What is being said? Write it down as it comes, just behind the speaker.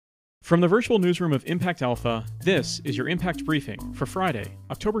From the virtual newsroom of Impact Alpha, this is your Impact Briefing for Friday,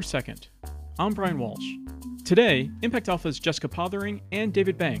 October 2nd. I'm Brian Walsh. Today, Impact Alpha's Jessica Pothering and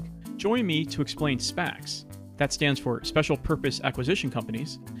David Bank join me to explain SPACs, that stands for Special Purpose Acquisition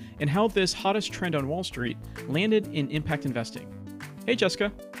Companies, and how this hottest trend on Wall Street landed in impact investing. Hey,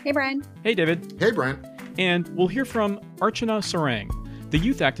 Jessica. Hey, Brian. Hey, David. Hey, Brian. And we'll hear from Archana Sarang, the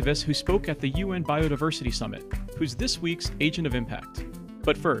youth activist who spoke at the UN Biodiversity Summit, who's this week's Agent of Impact.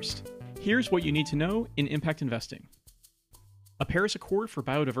 But first, here's what you need to know in impact investing. A Paris Accord for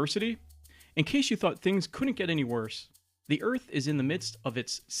biodiversity? In case you thought things couldn't get any worse, the Earth is in the midst of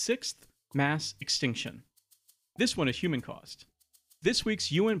its sixth mass extinction. This one is human-caused. This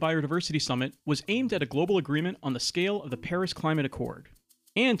week's UN Biodiversity Summit was aimed at a global agreement on the scale of the Paris Climate Accord,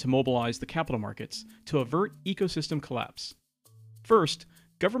 and to mobilize the capital markets to avert ecosystem collapse. First,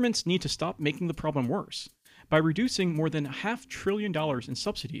 governments need to stop making the problem worse by reducing more than $500 billion in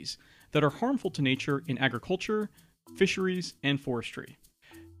subsidies that are harmful to nature in agriculture, fisheries, and forestry.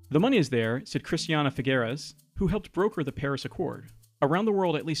 The money is there, said Christiana Figueres, who helped broker the Paris Accord. Around the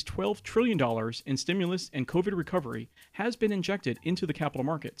world, at least $12 trillion in stimulus and COVID recovery has been injected into the capital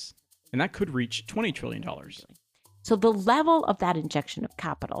markets, and that could reach $20 trillion. So the level of that injection of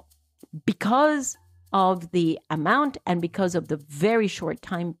capital, because of the amount and because of the very short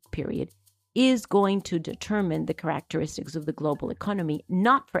time period, is going to determine the characteristics of the global economy,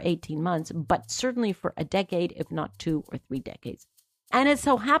 not for 18 months, but certainly for a decade, if not 2 or 3 decades. And it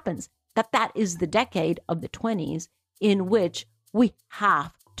so happens that that is the decade of the 20s in which we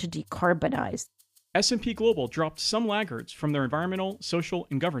have to decarbonize. S&P Global dropped some laggards from their Environmental, Social,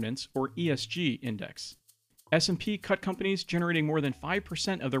 and Governance, or ESG, index. S&P cut companies generating more than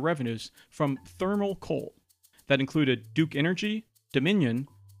 5% of their revenues from thermal coal. That included Duke Energy, Dominion,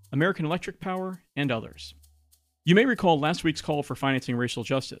 American Electric Power, and others. You may recall last week's call for financing racial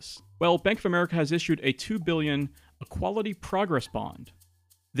justice. Well, Bank of America has issued a $2 billion Equality Progress Bond.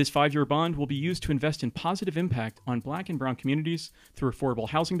 This 5-year bond will be used to invest in positive impact on Black and Brown communities through affordable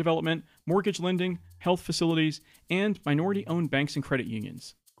housing development, mortgage lending, health facilities, and minority-owned banks and credit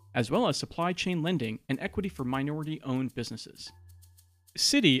unions, as well as supply chain lending and equity for minority-owned businesses.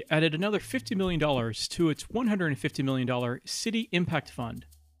 Citi added another $50 million to its $150 million Citi Impact Fund,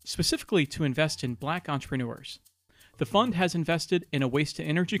 specifically to invest in Black entrepreneurs. The fund has invested in a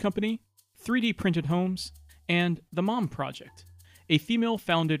waste-to-energy company, 3D printed homes, and the Mom Project, a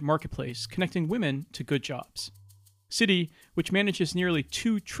female-founded marketplace connecting women to good jobs. Citi, which manages nearly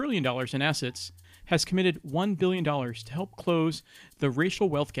 $2 trillion in assets, has committed $1 billion to help close the racial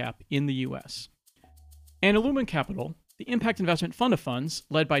wealth gap in the U.S. And Illumin Capital, the impact investment fund of funds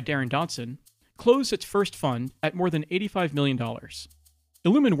led by Darren Dodson, closed its first fund at more than $85 million.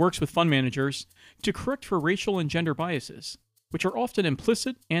 Illumin works with fund managers to correct for racial and gender biases, which are often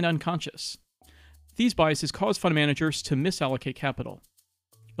implicit and unconscious. These biases cause fund managers to misallocate capital.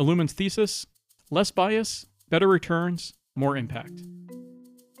 Illumin's thesis: less bias, better returns, more impact.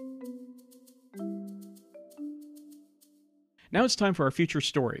 Now it's time for our feature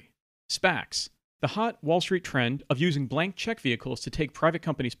story, SPACs, the hot Wall Street trend of using blank check vehicles to take private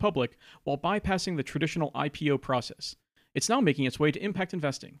companies public while bypassing the traditional IPO process. It's now making its way to impact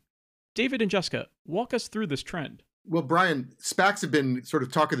investing. David and Jessica, walk us through this trend. Well, Brian, SPACs have been sort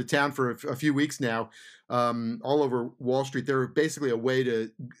of talk of the town for a few weeks now, all over Wall Street. They're basically a way to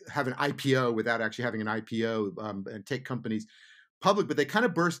have an IPO without actually having an IPO and take companies public. But they kind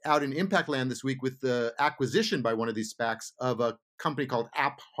of burst out in impact land this week with the acquisition by one of these SPACs of a company called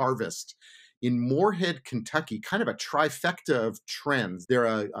AppHarvest in Moorhead, Kentucky, kind of a trifecta of trends. They're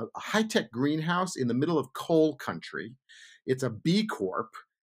a high-tech greenhouse in the middle of coal country. It's a B Corp.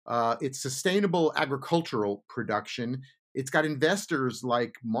 It's sustainable agricultural production. It's got investors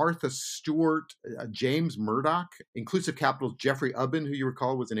like Martha Stewart, James Murdoch, Inclusive Capital's Jeffrey Ubben, who you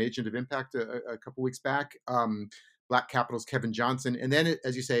recall was an agent of impact a couple weeks back, Black Capital's Kevin Johnson. And then,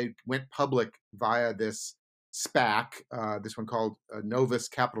 as you say, went public via this SPAC, this one called Novus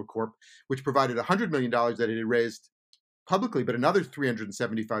Capital Corp, which provided $100 million that it had raised publicly, but another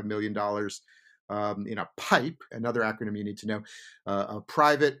 $375 million in a PIPE, another acronym you need to know, a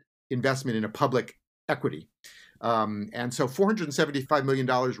private investment in a public equity. And so $475 million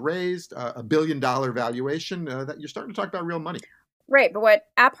raised, a $1 billion valuation, that you're starting to talk about real money. Right. But what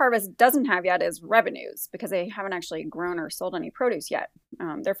AppHarvest doesn't have yet is revenues, because they haven't actually grown or sold any produce yet.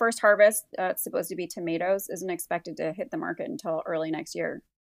 Their first harvest, it's supposed to be tomatoes, isn't expected to hit the market until early next year.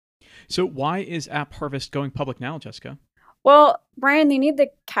 So why is AppHarvest going public now, Jessica? Well, Brian, they need the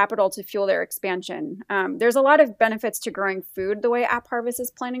capital to fuel their expansion. There's a lot of benefits to growing food the way App Harvest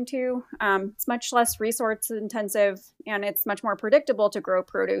is planning to. It's much less resource intensive and it's much more predictable to grow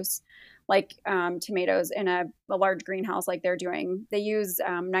produce like tomatoes in a large greenhouse like they're doing. They use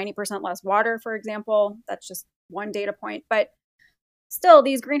 90% less water, for example. That's just one data point. But still,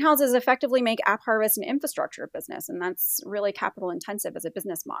 these greenhouses effectively make App Harvest an infrastructure business, and that's really capital intensive as a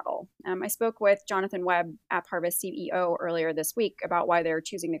business model. I spoke with Jonathan Webb, App Harvest CEO, earlier this week about why they're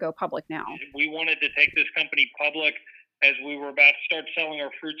choosing to go public now. We wanted to take this company public as we were about to start selling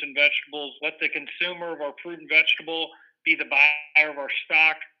our fruits and vegetables, let the consumer of our fruit and vegetable be the buyer of our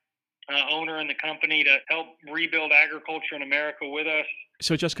stock, owner in the company to help rebuild agriculture in America with us.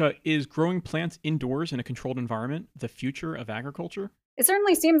 So, Jessica, is growing plants indoors in a controlled environment the future of agriculture? It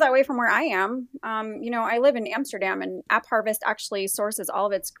certainly seems that way from where I am. I live in Amsterdam, and App Harvest actually sources all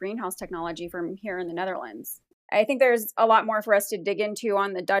of its greenhouse technology from here in the Netherlands. I think there's a lot more for us to dig into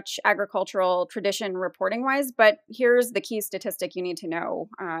on the Dutch agricultural tradition reporting-wise, but here's the key statistic you need to know.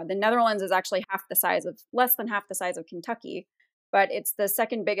 The Netherlands is actually less than half the size of Kentucky, but it's the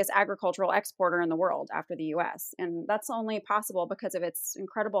second biggest agricultural exporter in the world after the US. And that's only possible because of its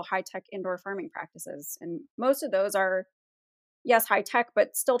incredible high-tech indoor farming practices. And most of those are, yes, high tech,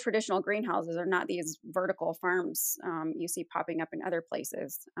 but still traditional greenhouses are not these vertical farms you see popping up in other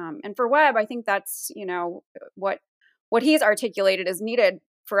places. And for Webb, I think that's what he's articulated is needed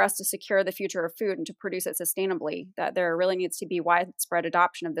for us to secure the future of food and to produce it sustainably. That there really needs to be widespread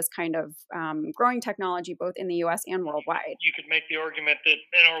adoption of this kind of growing technology, both in the U.S. and worldwide. You could make the argument that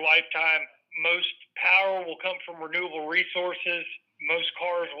in our lifetime, most power will come from renewable resources. Most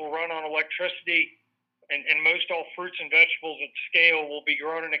cars will run on electricity. And most all fruits and vegetables at scale will be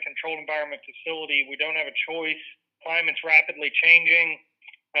grown in a controlled environment facility. We don't have a choice. Climate's rapidly changing.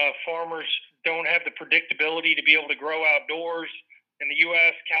 Farmers don't have the predictability to be able to grow outdoors. In the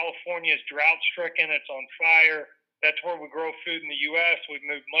U.S., California is drought-stricken. It's on fire. That's where we grow food in the U.S. We've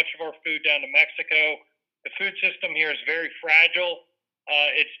moved much of our food down to Mexico. The food system here is very fragile.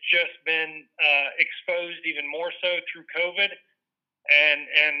 It's just been exposed even more so through COVID.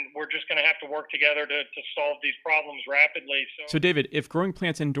 And we're just going to have to work together to solve these problems rapidly. So, David, if growing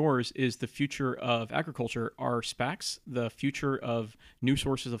plants indoors is the future of agriculture, are SPACs the future of new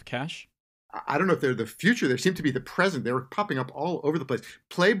sources of cash? I don't know if they're the future. They seem to be the present. They were popping up all over the place.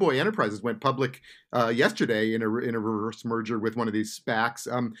 Playboy Enterprises went public yesterday in a reverse merger with one of these SPACs.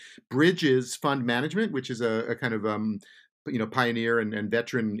 Bridges Fund Management, which is a kind of pioneer and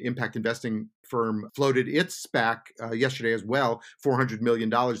veteran impact investing firm, floated its SPAC yesterday as well, $400 million.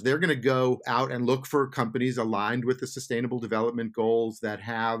 They're going to go out and look for companies aligned with the Sustainable Development Goals that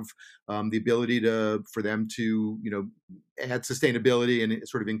have the ability for them to add sustainability and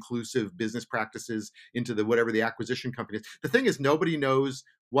sort of inclusive business practices into whatever the acquisition company is. The thing is, nobody knows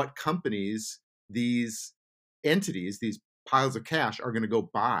what companies these entities, these piles of cash, are going to go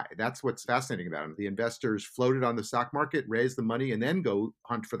buy. That's what's fascinating about it. The investors floated on the stock market, raise the money, and then go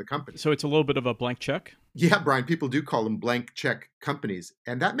hunt for the company. So it's a little bit of a blank check? Yeah, Brian, people do call them blank check companies.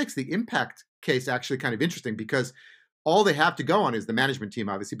 And that makes the impact case actually kind of interesting because all they have to go on is the management team,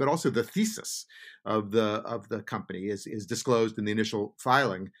 obviously, but also the thesis of the company is disclosed in the initial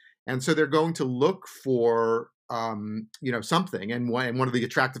filing. And so they're going to look for something. And one of the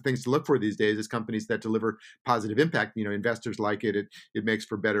attractive things to look for these days is companies that deliver positive impact. Investors like it. It makes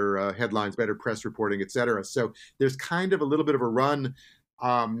for better headlines, better press reporting, et cetera. So there's kind of a little bit of a run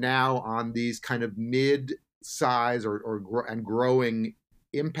now on these kind of mid-size and growing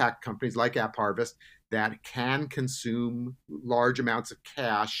impact companies like App Harvest that can consume large amounts of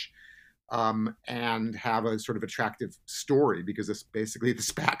cash and have a sort of attractive story, because basically the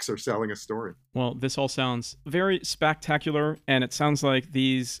SPACs are selling a story. Well, this all sounds very spectacular, and it sounds like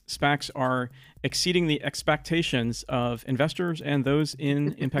these SPACs are exceeding the expectations of investors and those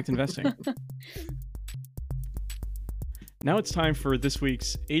in impact investing. Now it's time for this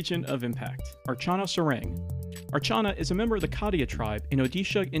week's Agent of Impact, Archana Sarang. Archana is a member of the Kadia tribe in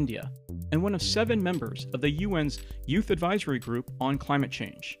Odisha, India, and one of 7 members of the UN's Youth Advisory Group on Climate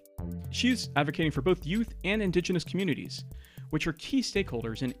Change. She's advocating for both youth and indigenous communities, which are key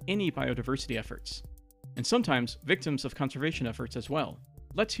stakeholders in any biodiversity efforts, and sometimes victims of conservation efforts as well.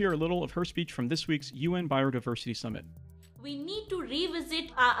 Let's hear a little of her speech from this week's UN Biodiversity Summit. We need to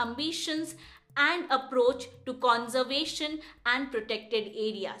revisit our ambitions and approach to conservation and protected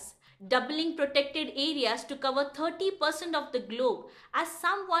areas. Doubling protected areas to cover 30% of the globe, as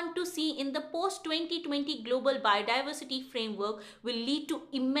some want to see in the post-2020 global biodiversity framework, will lead to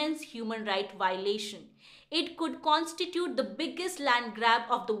immense human rights violation. It could constitute the biggest land grab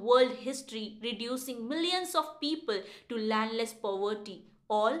of the world history, reducing millions of people to landless poverty,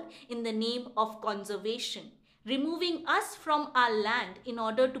 all in the name of conservation. Removing us from our land in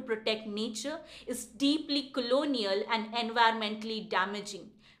order to protect nature is deeply colonial and environmentally damaging.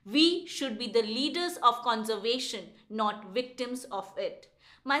 We should be the leaders of conservation, not victims of it.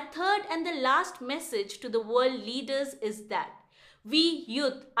 My third and the last message to the world leaders is that we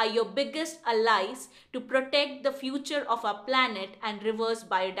youth are your biggest allies to protect the future of our planet and reverse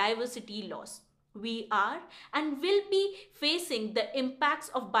biodiversity loss. We are and will be facing the impacts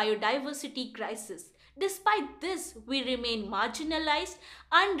of biodiversity crisis. Despite this, we remain marginalized,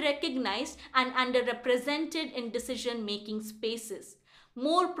 unrecognized, and underrepresented in decision-making spaces.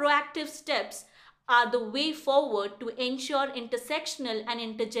 More proactive steps are the way forward to ensure intersectional and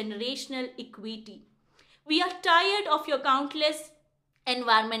intergenerational equity. We are tired of your countless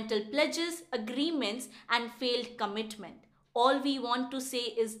environmental pledges, agreements, and failed commitment. All we want to say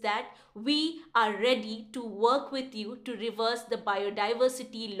is that we are ready to work with you to reverse the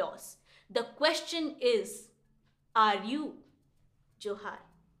biodiversity loss. The question is, are you? Johar.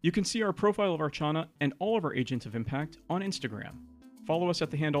 You can see our profile of Archana and all of our agents of impact on Instagram. Follow us at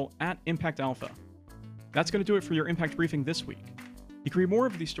the handle @ImpactAlpha. That's going to do it for your Impact Briefing this week. You can read more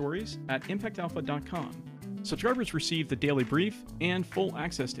of these stories at impactalpha.com. Subscribers receive the daily brief and full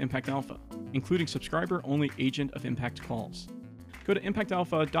access to Impact Alpha, including subscriber-only Agent of Impact calls. Go to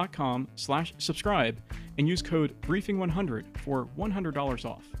impactalpha.com/subscribe and use code BRIEFING100 for $100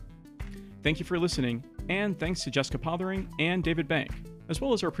 off. Thank you for listening, and thanks to Jessica Pothering and David Bank, as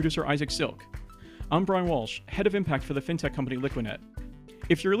well as our producer Isaac Silk. I'm Brian Walsh, Head of Impact for the fintech company Liquidnet.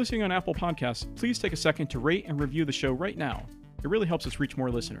 If you're listening on Apple Podcasts, please take a second to rate and review the show right now. It really helps us reach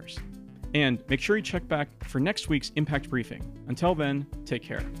more listeners. And make sure you check back for next week's Impact Briefing. Until then, take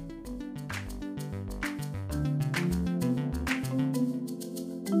care.